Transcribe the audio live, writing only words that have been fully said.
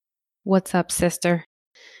What's up, sister?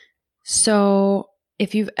 So,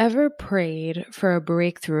 if you've ever prayed for a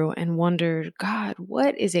breakthrough and wondered, God,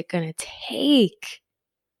 what is it going to take?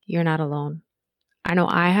 You're not alone. I know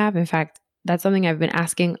I have. In fact, that's something I've been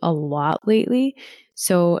asking a lot lately.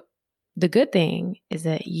 So, the good thing is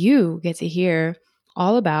that you get to hear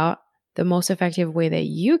all about the most effective way that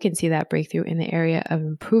you can see that breakthrough in the area of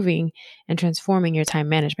improving and transforming your time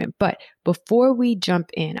management. But before we jump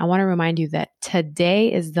in, I want to remind you that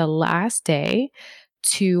today is the last day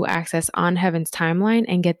to access On Heaven's Timeline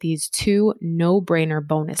and get these 2 no-brainer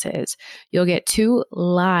bonuses. You'll get 2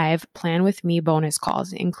 live Plan With Me bonus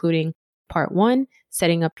calls, including part 1,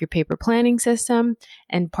 setting up your paper planning system,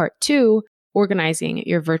 and part 2, organizing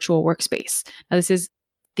your virtual workspace. Now, this is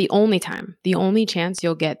the only chance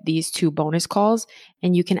you'll get these 2 bonus calls,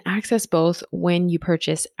 and you can access both when you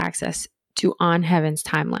purchase access to On Heaven's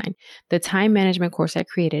Timeline, the time management course I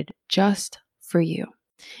created just for you.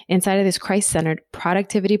 Inside of this Christ-centered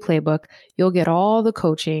productivity playbook, you'll get all the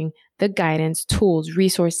coaching, the guidance, tools,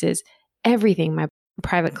 resources, everything my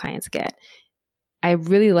private clients get. I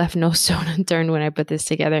really left no stone unturned when I put this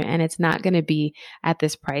together, and it's not going to be at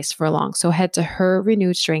this price for long. So head to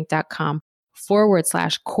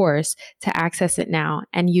herrenewedstrength.com/course to access it now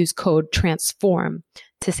and use code TRANSFORM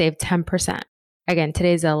to save 10%. Again,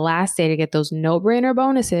 today's the last day to get those no-brainer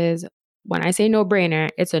bonuses. When I say no-brainer,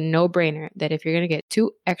 it's a no-brainer that if you're going to get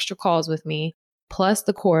 2 extra calls with me, plus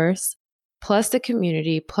the course, plus the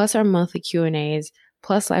community, plus our monthly Q&As,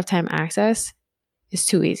 plus lifetime access, it's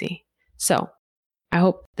too easy. So I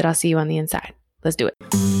hope that I'll see you on the inside. Let's do it.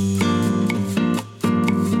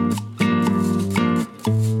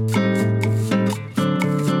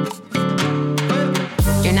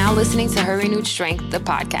 You're now listening to Her Renewed Strength, the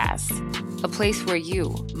podcast, a place where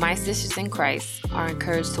you, my sisters in Christ, are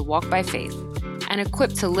encouraged to walk by faith and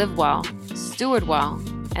equipped to live well, steward well,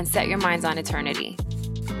 and set your minds on eternity.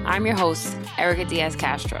 I'm your host, Erica Diaz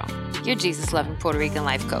Castro, your Jesus-loving Puerto Rican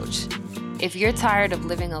life coach. If you're tired of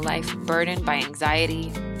living a life burdened by anxiety,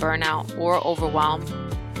 burnout, or overwhelm,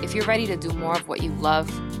 if you're ready to do more of what you love,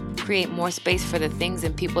 create more space for the things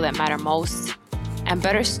and people that matter most, and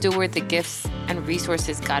better steward the gifts and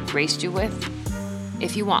resources God graced you with,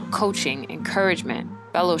 if you want coaching, encouragement,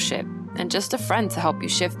 fellowship, and just a friend to help you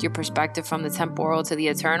shift your perspective from the temporal to the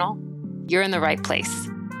eternal, you're in the right place.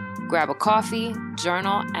 Grab a coffee,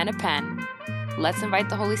 journal, and a pen. Let's invite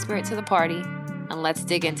the Holy Spirit to the party, and let's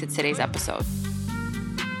dig into today's episode.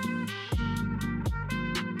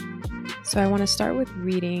 So I want to start with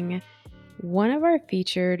reading one of our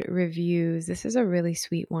featured reviews. This is a really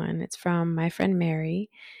sweet one. It's from my friend Mary.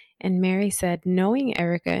 And Mary said, knowing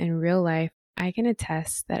Erica in real life, I can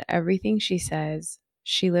attest that everything she says,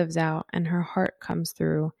 she lives out and her heart comes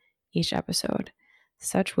through each episode.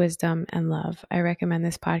 Such wisdom and love. I recommend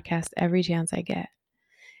this podcast every chance I get.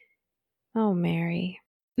 Oh, Mary.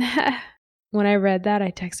 When I read that,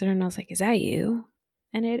 I texted her and I was like, is that you?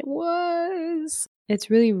 And it was. It's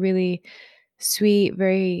really, really sweet,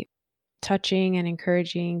 very touching and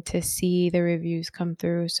encouraging to see the reviews come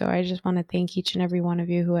through. So I just want to thank each and every one of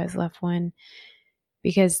you who has left one,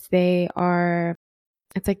 because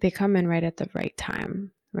it's like they come in right at the right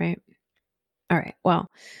time, right? All right.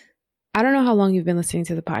 Well, I don't know how long you've been listening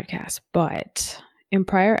to the podcast, but in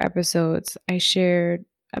prior episodes, I shared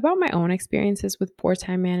about my own experiences with poor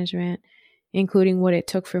time management, including what it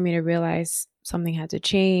took for me to realize something had to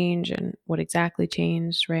change and what exactly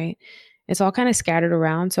changed, right? It's all kind of scattered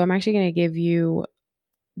around. So I'm actually going to give you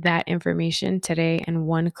that information today in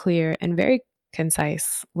one clear and very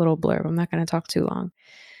concise little blurb. I'm not going to talk too long.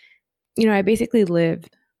 I basically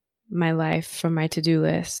lived my life from my to-do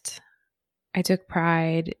list. I took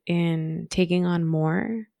pride in taking on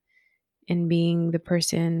more and being the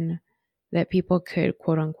person that people could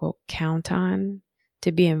quote unquote count on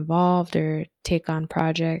to be involved or take on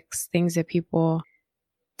projects, things that people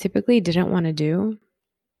typically didn't want to do.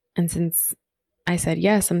 And since I said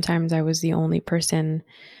yes, sometimes I was the only person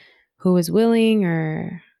who was willing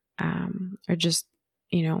or just,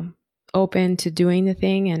 open to doing the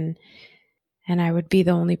thing. And I would be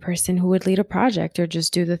the only person who would lead a project or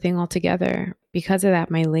just do the thing altogether. Because of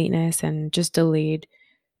that, my lateness and just delayed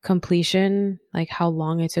completion, like how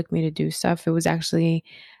long it took me to do stuff, it was actually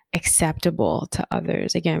acceptable to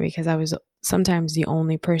others. Again, because I was sometimes the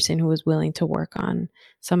only person who was willing to work on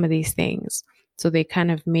some of these things. So they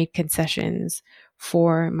kind of made concessions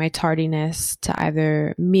for my tardiness to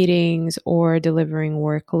either meetings or delivering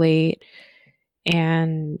work late.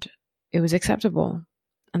 And it was acceptable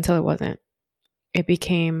until it wasn't. It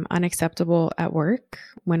became unacceptable at work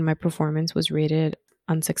when my performance was rated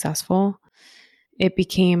unsuccessful. It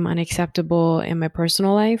became unacceptable in my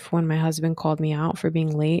personal life when my husband called me out for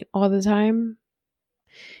being late all the time.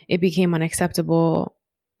 It became unacceptable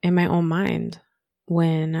in my own mind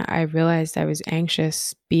when I realized I was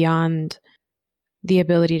anxious beyond the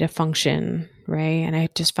ability to function, right? And I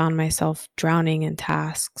just found myself drowning in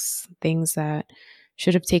tasks, things that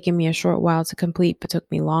should have taken me a short while to complete, but took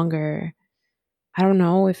me longer. I don't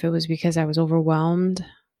know if it was because I was overwhelmed,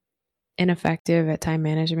 ineffective at time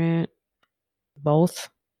management, both.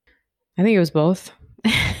 I think it was both.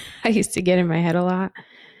 I used to get in my head a lot.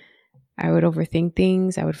 I would overthink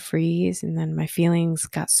things, I would freeze, and then my feelings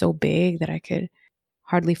got so big that I could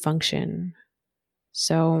hardly function.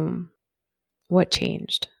 So, what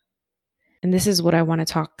changed? And this is what I want to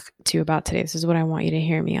talk to you about today. This is what I want you to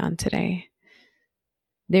hear me on today.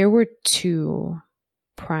 There were two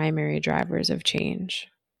primary drivers of change.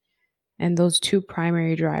 And those two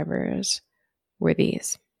primary drivers were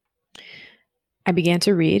these. I began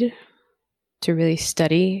to read, to really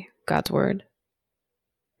study God's word.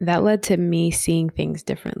 That led to me seeing things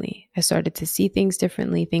differently. I started to see things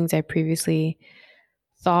differently. Things I previously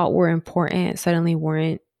thought were important suddenly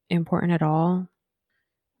weren't important at all.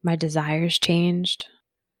 My desires changed.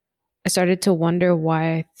 I started to wonder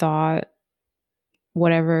why I thought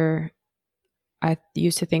whatever I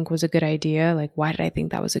used to think was a good idea, like, why did I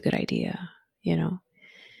think that was a good idea? You know,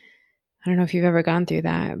 I don't know if you've ever gone through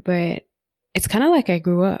that, but it's kind of like I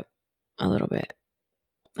grew up a little bit.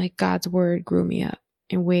 Like God's word grew me up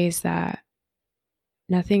in ways that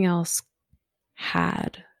nothing else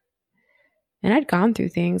had. And I'd gone through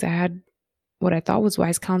things. I had what I thought was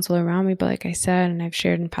wise counsel around me, but like I said, and I've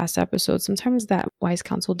shared in past episodes, sometimes that wise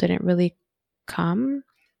counsel didn't really come.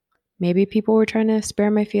 Maybe people were trying to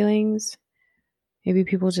spare my feelings. Maybe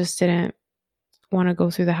people just didn't want to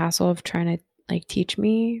go through the hassle of trying to like teach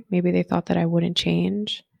me. Maybe they thought that I wouldn't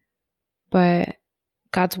change. But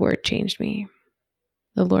God's word changed me,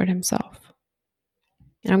 the Lord himself.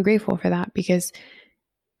 And I'm grateful for that because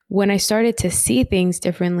when I started to see things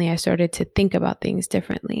differently, I started to think about things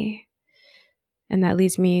differently. And that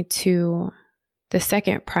leads me to the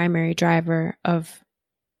second primary driver of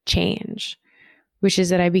change, which is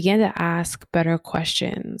that I began to ask better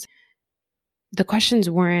questions. The questions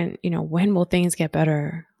weren't, when will things get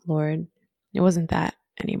better, Lord? It wasn't that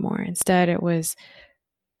anymore. Instead, it was,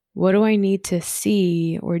 what do I need to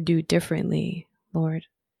see or do differently, Lord?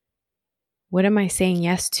 What am I saying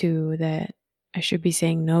yes to that I should be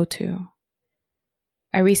saying no to?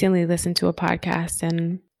 I recently listened to a podcast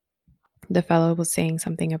and the fellow was saying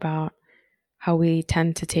something about how we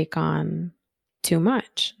tend to take on too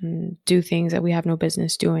much and do things that we have no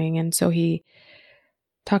business doing. And so he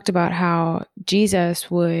talked about how Jesus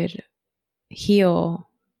would heal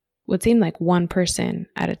what seemed like one person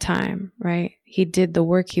at a time, right? He did the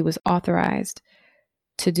work he was authorized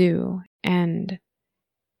to do. And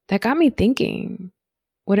that got me thinking,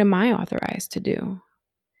 what am I authorized to do?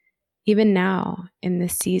 Even now in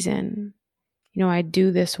this season, I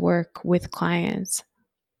do this work with clients.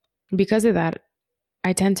 Because of that,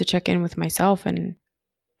 I tend to check in with myself and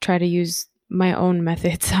try to use my own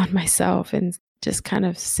methods on myself and just kind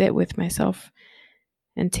of sit with myself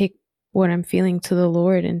and take what I'm feeling to the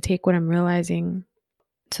Lord and take what I'm realizing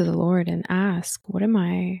to the Lord and ask, what am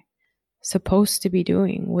I supposed to be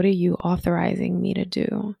doing? What are you authorizing me to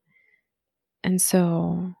do? And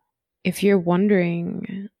so if you're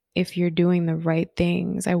wondering if you're doing the right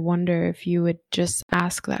things, I wonder if you would just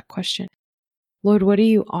ask that question. Lord, what are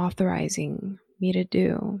you authorizing me to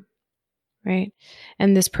do? Right?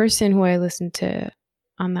 And this person who I listened to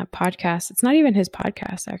on that podcast, it's not even his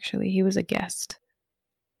podcast, actually. He was a guest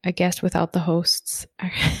without the hosts.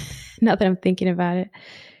 Now that I'm thinking about it,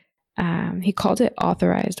 he called it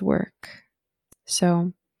authorized work.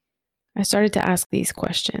 So I started to ask these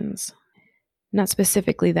questions. Not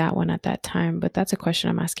specifically that one at that time, but that's a question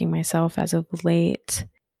I'm asking myself as of late.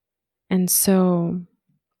 And so,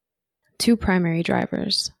 two primary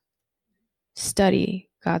drivers. Study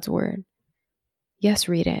God's word. Yes,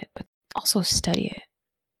 read it, but also study it.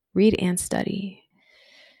 Read and study.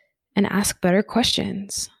 And ask better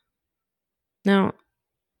questions. Now,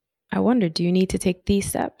 I wonder, do you need to take these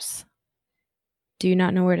steps? Do you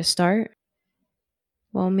not know where to start?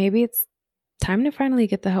 Well, maybe it's time to finally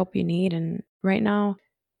get the help you need. And right now,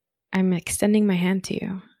 I'm extending my hand to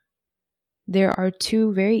you. There are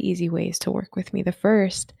two very easy ways to work with me. The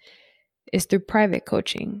first is through private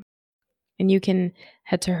coaching. And you can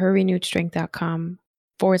head to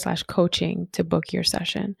herrenewedstrength.com/coaching to book your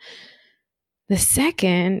session. The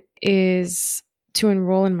second is to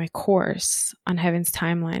enroll in my course on Heaven's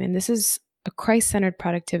Timeline. And this is a Christ-centered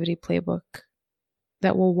productivity playbook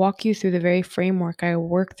that will walk you through the very framework I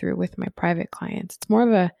work through with my private clients. It's more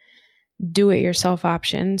of a do-it-yourself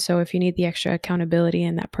option. So if you need the extra accountability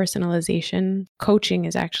and that personalization, coaching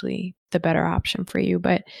is actually the better option for you.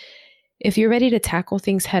 But if you're ready to tackle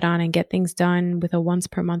things head on and get things done with a once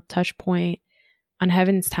per month touch point, On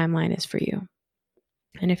Heaven's Timeline is for you.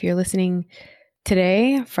 And if you're listening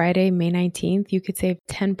today, Friday, May 19th, you could save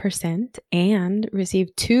 10% and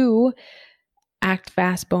receive 2 Act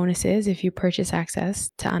Fast bonuses if you purchase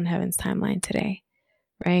access to On Heaven's Timeline today,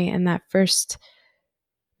 right? And that first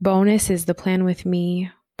bonus is the Plan With Me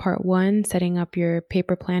Part 1, setting up your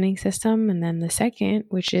paper planning system. And then the second,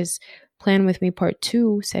 which is Plan With Me Part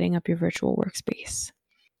 2, setting up your virtual workspace.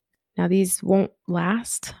 Now, these won't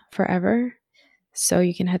last forever. So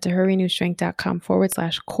you can head to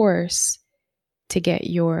herrenewstrength.com/course to get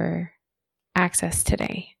your access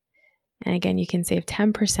today. And again, you can save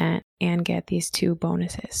 10% and get these 2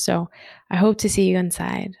 bonuses. So I hope to see you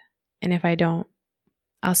inside. And if I don't,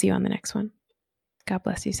 I'll see you on the next one. God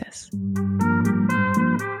bless you, sis.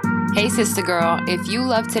 Hey, sister girl. If you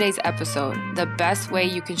love today's episode, the best way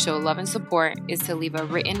you can show love and support is to leave a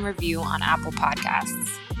written review on Apple Podcasts.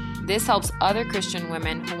 This helps other Christian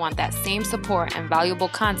women who want that same support and valuable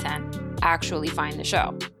content actually find the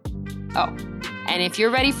show. Oh, and if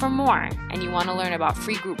you're ready for more and you want to learn about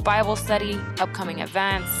free group Bible study, upcoming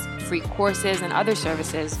events, free courses, and other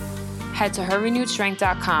services, head to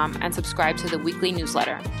herrenewedstrength.com and subscribe to the weekly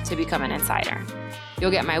newsletter to become an insider.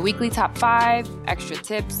 You'll get my weekly top 5, extra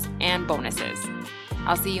tips, and bonuses.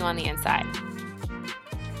 I'll see you on the inside.